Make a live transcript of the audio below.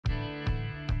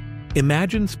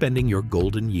Imagine spending your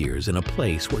golden years in a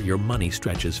place where your money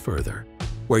stretches further,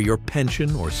 where your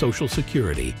pension or Social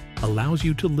Security allows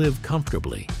you to live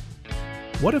comfortably.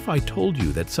 What if I told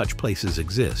you that such places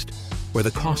exist, where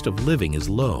the cost of living is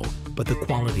low, but the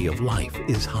quality of life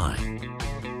is high?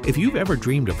 If you've ever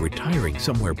dreamed of retiring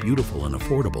somewhere beautiful and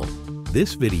affordable,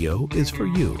 this video is for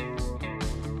you.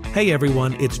 Hey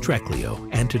everyone, it's Treklio,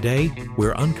 and today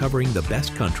we're uncovering the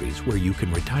best countries where you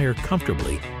can retire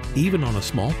comfortably even on a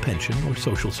small pension or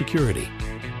Social Security.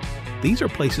 These are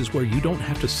places where you don't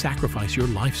have to sacrifice your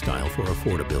lifestyle for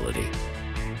affordability.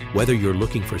 Whether you're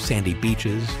looking for sandy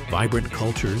beaches, vibrant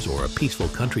cultures, or a peaceful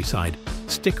countryside,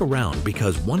 stick around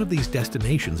because one of these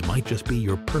destinations might just be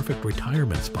your perfect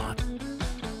retirement spot.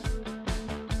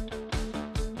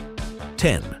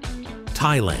 10.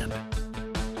 Thailand.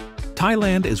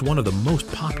 Thailand is one of the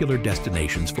most popular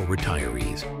destinations for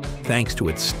retirees, thanks to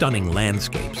its stunning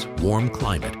landscapes, warm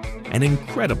climate, and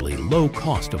incredibly low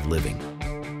cost of living.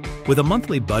 With a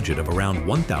monthly budget of around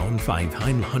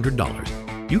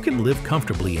 $1,500, you can live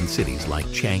comfortably in cities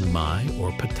like Chiang Mai or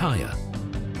Pattaya.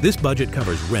 This budget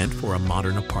covers rent for a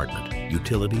modern apartment,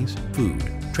 utilities, food,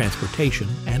 transportation,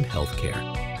 and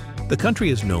healthcare. The country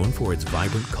is known for its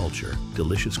vibrant culture,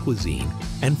 delicious cuisine,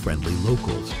 and friendly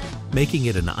locals, making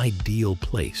it an ideal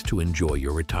place to enjoy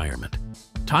your retirement.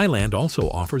 Thailand also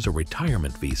offers a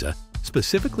retirement visa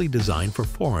specifically designed for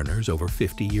foreigners over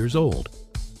 50 years old.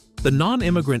 The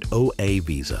non-immigrant OA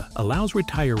visa allows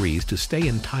retirees to stay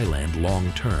in Thailand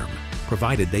long-term,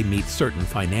 provided they meet certain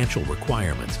financial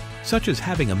requirements, such as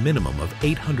having a minimum of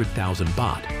 800,000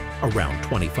 baht, around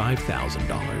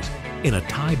 $25,000, in a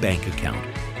Thai bank account,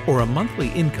 or a monthly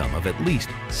income of at least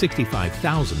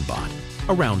 65,000 baht,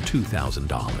 around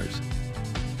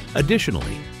 $2,000.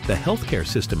 Additionally, the healthcare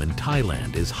system in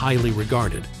Thailand is highly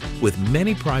regarded, with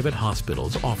many private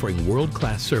hospitals offering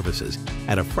world-class services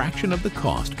at a fraction of the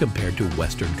cost compared to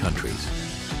Western countries.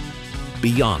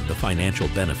 Beyond the financial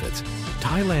benefits,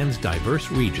 Thailand's diverse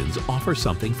regions offer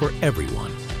something for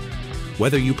everyone.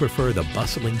 Whether you prefer the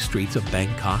bustling streets of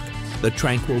Bangkok, the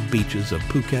tranquil beaches of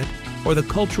Phuket, or the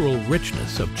cultural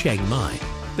richness of Chiang Mai,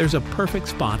 there's a perfect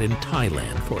spot in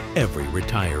Thailand for every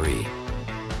retiree.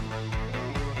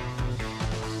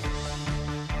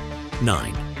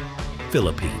 9.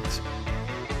 Philippines.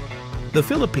 The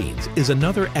Philippines is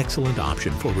another excellent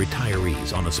option for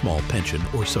retirees on a small pension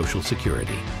or Social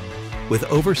Security. With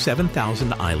over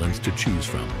 7,000 islands to choose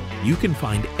from, you can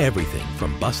find everything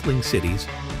from bustling cities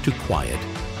to quiet,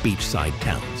 beachside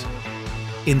towns.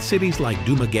 In cities like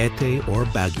Dumaguete or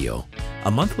Baguio,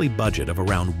 a monthly budget of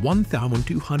around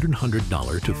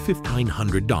 $1,200 to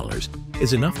 $1,500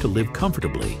 is enough to live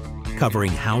comfortably,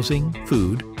 covering housing,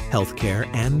 food, healthcare,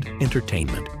 and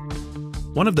entertainment.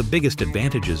 One of the biggest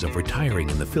advantages of retiring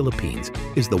in the Philippines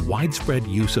is the widespread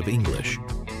use of English,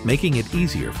 making it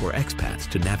easier for expats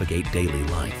to navigate daily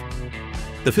life.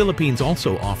 The Philippines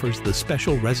also offers the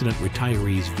Special Resident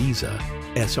Retirees Visa,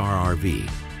 SRRV,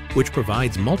 which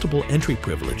provides multiple entry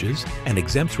privileges and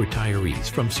exempts retirees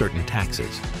from certain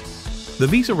taxes. The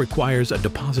visa requires a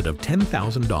deposit of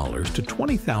 $10,000 to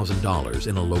 $20,000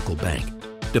 in a local bank,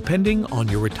 depending on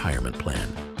your retirement plan.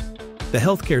 The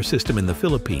healthcare system in the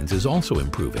Philippines is also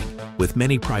improving, with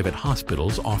many private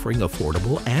hospitals offering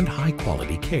affordable and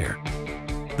high-quality care.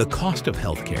 The cost of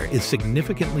healthcare is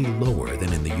significantly lower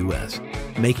than in the U.S.,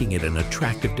 making it an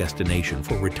attractive destination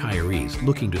for retirees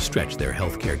looking to stretch their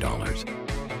healthcare dollars.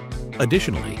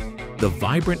 Additionally, the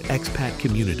vibrant expat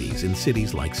communities in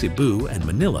cities like Cebu and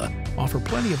Manila offer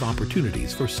plenty of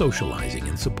opportunities for socializing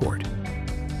and support.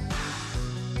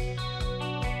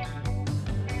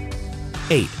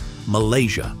 8.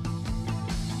 Malaysia.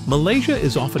 Malaysia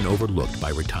is often overlooked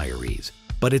by retirees,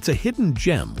 but it's a hidden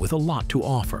gem with a lot to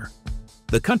offer.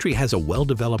 The country has a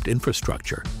well-developed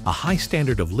infrastructure, a high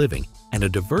standard of living, and a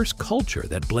diverse culture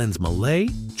that blends Malay,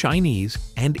 Chinese,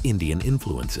 and Indian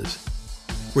influences.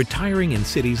 Retiring in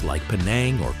cities like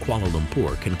Penang or Kuala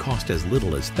Lumpur can cost as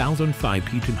little as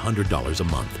 $1,500 to $1,500 a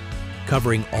month,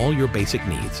 covering all your basic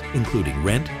needs, including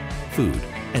rent, food,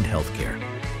 and healthcare.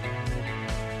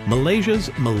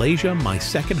 Malaysia's Malaysia My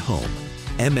Second Home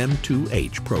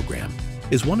MM2H program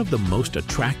is one of the most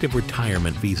attractive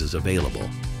retirement visas available,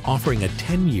 offering a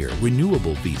 10-year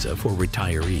renewable visa for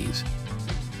retirees.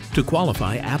 To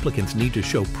qualify, applicants need to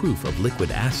show proof of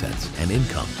liquid assets and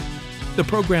income. The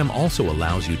program also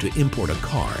allows you to import a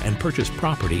car and purchase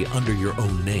property under your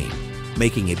own name,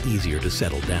 making it easier to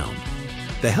settle down.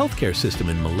 The healthcare system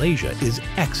in Malaysia is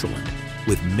excellent,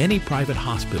 with many private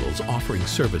hospitals offering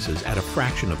services at a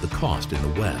fraction of the cost in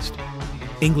the West.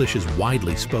 English is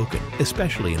widely spoken,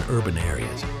 especially in urban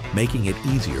areas, making it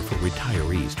easier for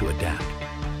retirees to adapt.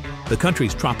 The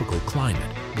country's tropical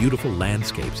climate, beautiful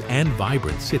landscapes, and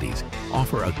vibrant cities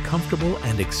offer a comfortable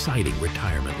and exciting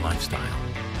retirement lifestyle.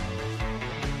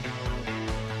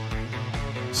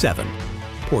 7.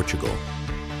 Portugal.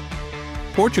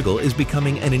 Portugal is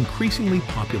becoming an increasingly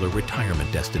popular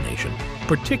retirement destination,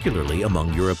 particularly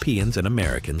among Europeans and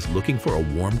Americans looking for a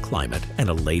warm climate and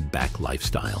a laid-back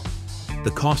lifestyle. The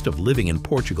cost of living in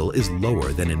Portugal is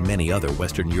lower than in many other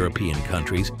Western European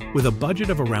countries, with a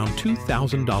budget of around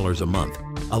 $2,000 a month,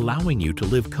 allowing you to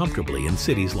live comfortably in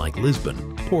cities like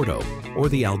Lisbon, Porto, or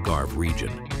the Algarve region.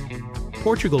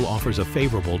 Portugal offers a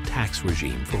favorable tax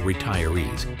regime for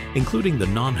retirees, including the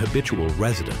non-habitual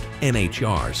resident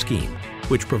 (NHR) scheme,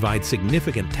 which provides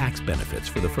significant tax benefits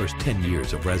for the first 10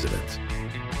 years of residence.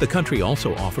 The country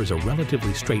also offers a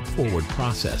relatively straightforward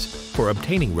process for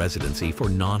obtaining residency for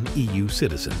non-EU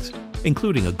citizens,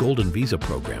 including a golden visa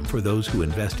program for those who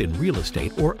invest in real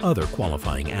estate or other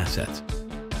qualifying assets.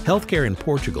 Healthcare in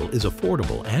Portugal is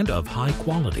affordable and of high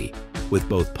quality, with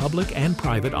both public and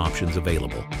private options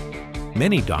available.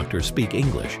 Many doctors speak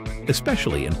English,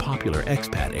 especially in popular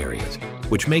expat areas,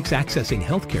 which makes accessing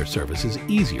healthcare services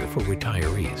easier for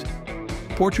retirees.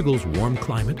 Portugal's warm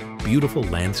climate, beautiful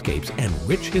landscapes, and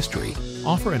rich history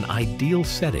offer an ideal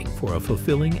setting for a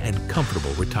fulfilling and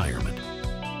comfortable retirement.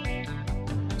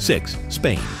 6.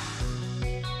 Spain.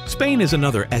 Spain is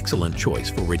another excellent choice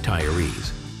for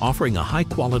retirees, offering a high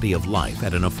quality of life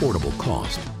at an affordable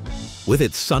cost. With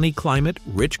its sunny climate,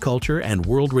 rich culture, and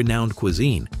world-renowned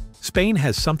cuisine, Spain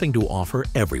has something to offer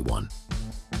everyone.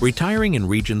 Retiring in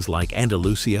regions like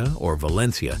Andalusia or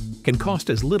Valencia can cost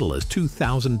as little as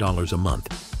 $2,000 a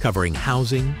month, covering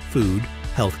housing, food,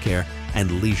 healthcare,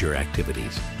 and leisure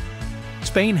activities.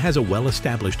 Spain has a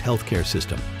well-established healthcare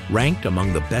system, ranked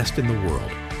among the best in the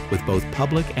world, with both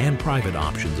public and private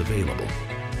options available.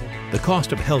 The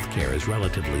cost of healthcare is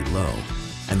relatively low,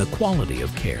 and the quality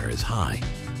of care is high.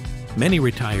 Many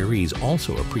retirees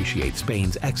also appreciate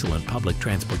Spain's excellent public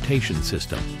transportation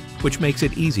system, which makes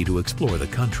it easy to explore the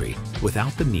country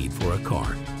without the need for a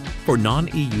car. For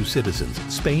non-EU citizens,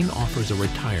 Spain offers a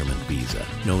retirement visa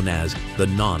known as the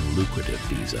non-lucrative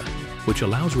visa, which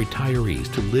allows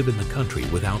retirees to live in the country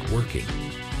without working.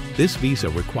 This visa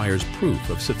requires proof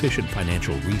of sufficient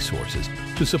financial resources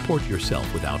to support yourself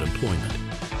without employment.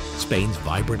 Spain's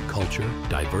vibrant culture,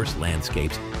 diverse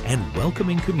landscapes, and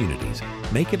welcoming communities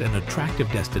make it an attractive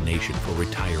destination for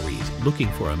retirees looking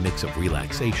for a mix of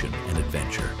relaxation and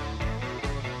adventure.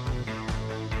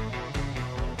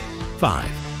 5.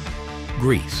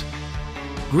 Greece.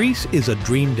 Greece is a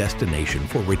dream destination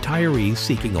for retirees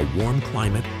seeking a warm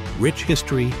climate, rich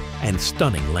history, and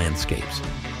stunning landscapes.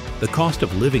 The cost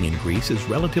of living in Greece is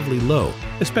relatively low,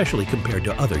 especially compared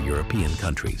to other European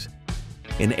countries.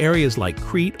 In areas like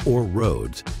Crete or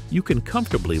Rhodes, you can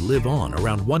comfortably live on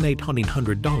around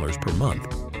 $1,800 per month,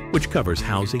 which covers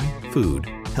housing, food,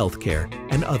 healthcare,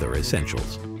 and other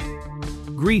essentials.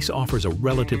 Greece offers a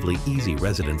relatively easy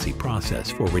residency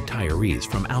process for retirees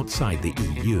from outside the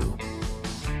EU.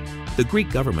 The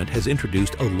Greek government has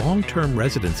introduced a long-term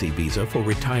residency visa for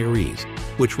retirees,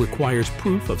 which requires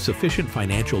proof of sufficient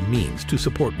financial means to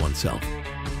support oneself.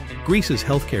 Greece's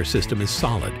healthcare system is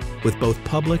solid, with both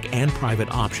public and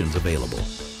private options available.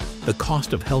 The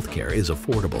cost of healthcare is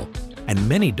affordable, and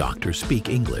many doctors speak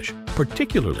English,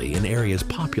 particularly in areas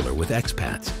popular with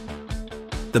expats.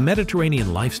 The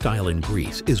Mediterranean lifestyle in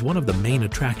Greece is one of the main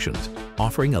attractions,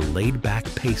 offering a laid-back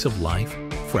pace of life,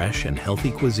 fresh and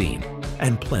healthy cuisine,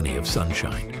 and plenty of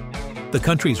sunshine. The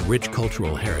country's rich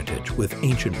cultural heritage, with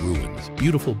ancient ruins,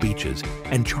 beautiful beaches,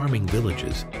 and charming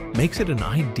villages, makes it an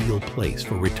ideal place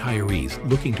for retirees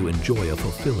looking to enjoy a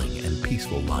fulfilling and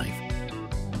peaceful life.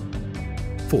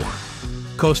 4.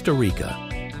 Costa Rica.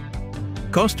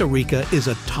 Costa Rica is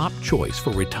a top choice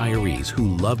for retirees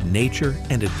who love nature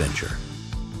and adventure.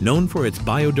 Known for its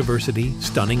biodiversity,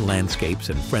 stunning landscapes,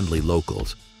 and friendly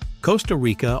locals, Costa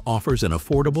Rica offers an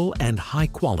affordable and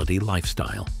high-quality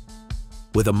lifestyle.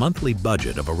 With a monthly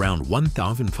budget of around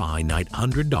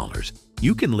 $1,900,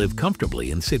 you can live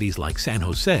comfortably in cities like San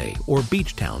Jose or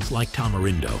beach towns like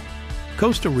Tamarindo.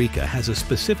 Costa Rica has a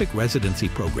specific residency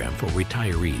program for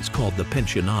retirees called the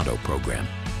Pensionado Program,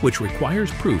 which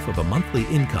requires proof of a monthly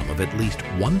income of at least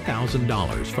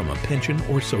 $1,000 from a pension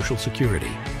or Social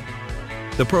Security.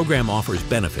 The program offers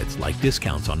benefits like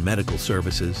discounts on medical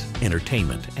services,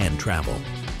 entertainment, and travel.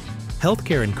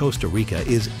 Healthcare in Costa Rica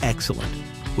is excellent,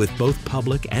 with both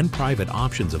public and private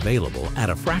options available at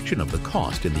a fraction of the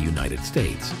cost in the United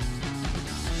States.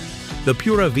 The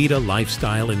Pura Vida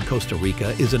lifestyle in Costa Rica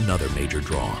is another major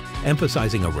draw,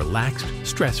 emphasizing a relaxed,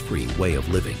 stress-free way of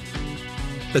living.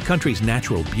 The country's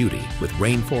natural beauty, with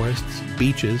rainforests,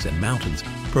 beaches, and mountains,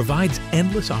 provides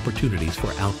endless opportunities for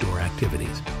outdoor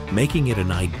activities, making it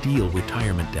an ideal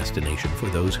retirement destination for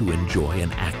those who enjoy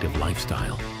an active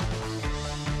lifestyle.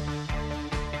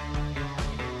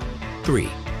 3.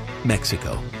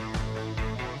 Mexico.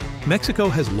 Mexico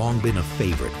has long been a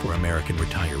favorite for American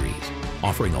retirees,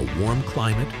 offering a warm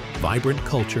climate, vibrant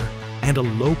culture, and a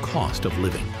low cost of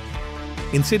living.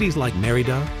 In cities like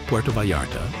Mérida, Puerto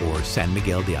Vallarta, or San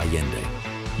Miguel de Allende,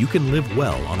 you can live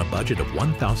well on a budget of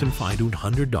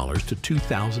 $1,500 to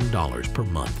 $2,000 per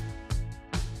month.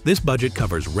 This budget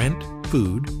covers rent,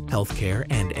 food, healthcare,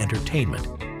 and entertainment,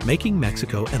 making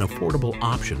Mexico an affordable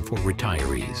option for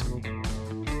retirees.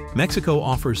 Mexico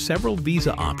offers several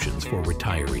visa options for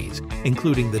retirees,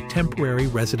 including the temporary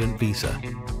resident visa,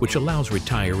 which allows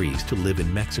retirees to live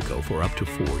in Mexico for up to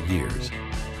 4 years.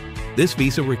 This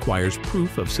visa requires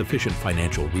proof of sufficient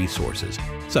financial resources,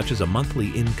 such as a monthly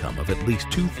income of at least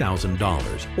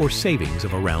 $2,000 or savings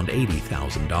of around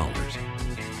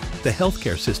 $80,000. The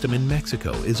healthcare system in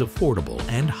Mexico is affordable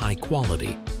and high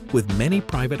quality, with many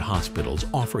private hospitals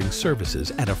offering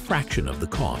services at a fraction of the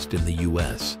cost in the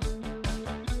U.S.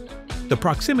 The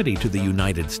proximity to the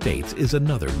United States is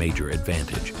another major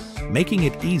advantage, making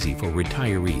it easy for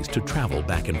retirees to travel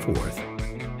back and forth.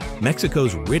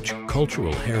 Mexico's rich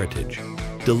cultural heritage,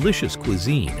 delicious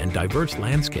cuisine, and diverse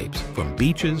landscapes, from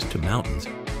beaches to mountains,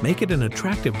 make it an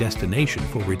attractive destination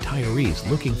for retirees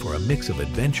looking for a mix of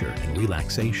adventure and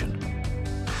relaxation.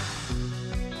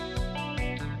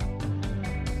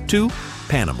 2.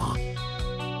 Panama.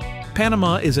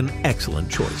 Panama is an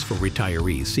excellent choice for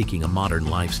retirees seeking a modern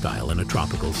lifestyle in a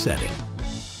tropical setting.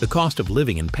 The cost of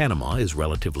living in Panama is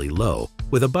relatively low,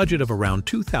 with a budget of around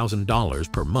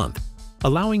 $2,000 per month,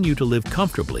 allowing you to live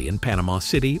comfortably in Panama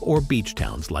City or beach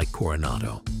towns like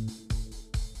Coronado.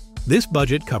 This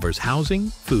budget covers housing,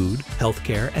 food,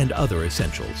 healthcare, and other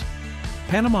essentials.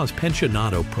 Panama's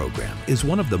Pensionado program is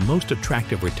one of the most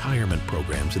attractive retirement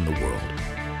programs in the world,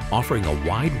 offering a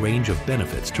wide range of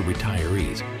benefits to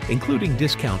retirees, including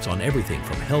discounts on everything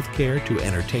from healthcare to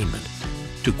entertainment.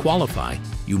 To qualify,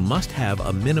 you must have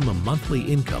a minimum monthly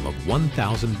income of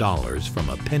 $1,000 from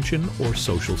a pension or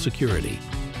Social Security.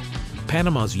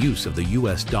 Panama's use of the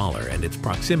U.S. dollar and its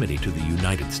proximity to the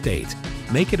United States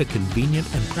make it a convenient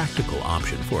and practical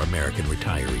option for American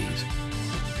retirees.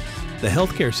 The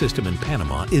healthcare system in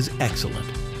Panama is excellent,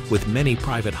 with many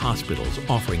private hospitals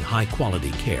offering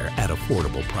high-quality care at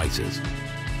affordable prices.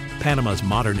 Panama's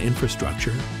modern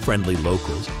infrastructure, friendly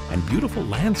locals, and beautiful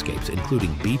landscapes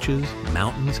including beaches,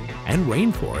 mountains, and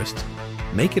rainforests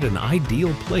make it an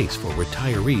ideal place for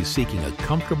retirees seeking a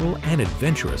comfortable and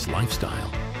adventurous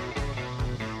lifestyle.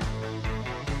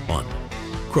 1.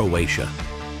 Croatia.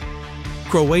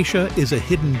 Croatia is a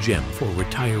hidden gem for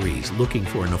retirees looking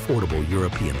for an affordable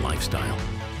European lifestyle.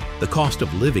 The cost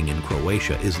of living in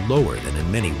Croatia is lower than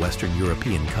in many Western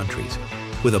European countries,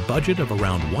 with a budget of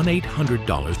around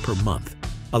 $1,800 per month,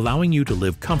 allowing you to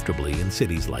live comfortably in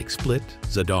cities like Split,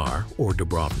 Zadar, or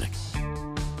Dubrovnik.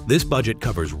 This budget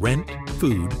covers rent,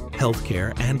 food,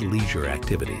 healthcare, and leisure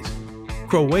activities.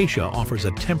 Croatia offers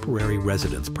a temporary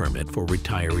residence permit for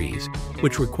retirees,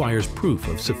 which requires proof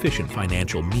of sufficient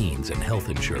financial means and health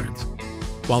insurance.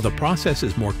 While the process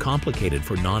is more complicated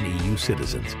for non-EU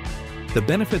citizens, the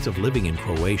benefits of living in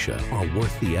Croatia are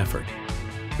worth the effort.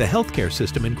 The healthcare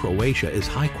system in Croatia is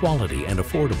high quality and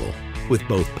affordable, with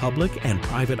both public and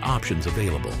private options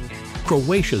available.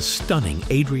 Croatia's stunning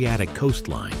Adriatic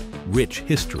coastline, rich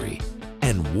history,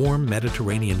 and warm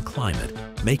Mediterranean climate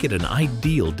make it an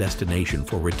ideal destination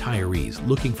for retirees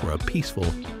looking for a peaceful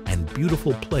and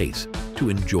beautiful place to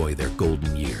enjoy their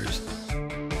golden years.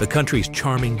 The country's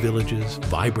charming villages,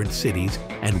 vibrant cities,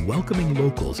 and welcoming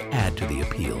locals add to the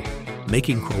appeal,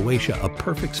 making Croatia a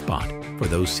perfect spot for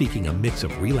those seeking a mix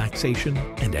of relaxation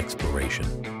and exploration.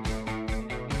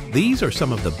 These are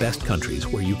some of the best countries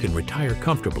where you can retire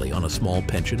comfortably on a small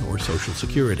pension or Social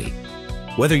Security.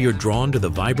 Whether you're drawn to the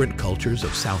vibrant cultures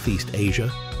of Southeast Asia,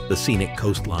 the scenic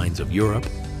coastlines of Europe,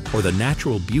 or the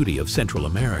natural beauty of Central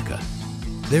America,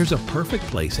 there's a perfect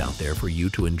place out there for you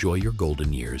to enjoy your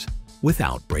golden years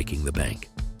without breaking the bank.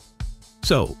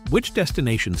 So, which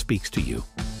destination speaks to you?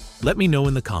 Let me know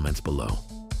in the comments below.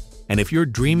 And if you're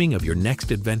dreaming of your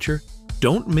next adventure,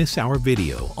 don't miss our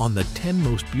video on the 10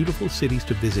 most beautiful cities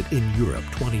to visit in Europe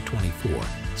 2024.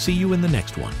 See you in the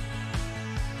next one.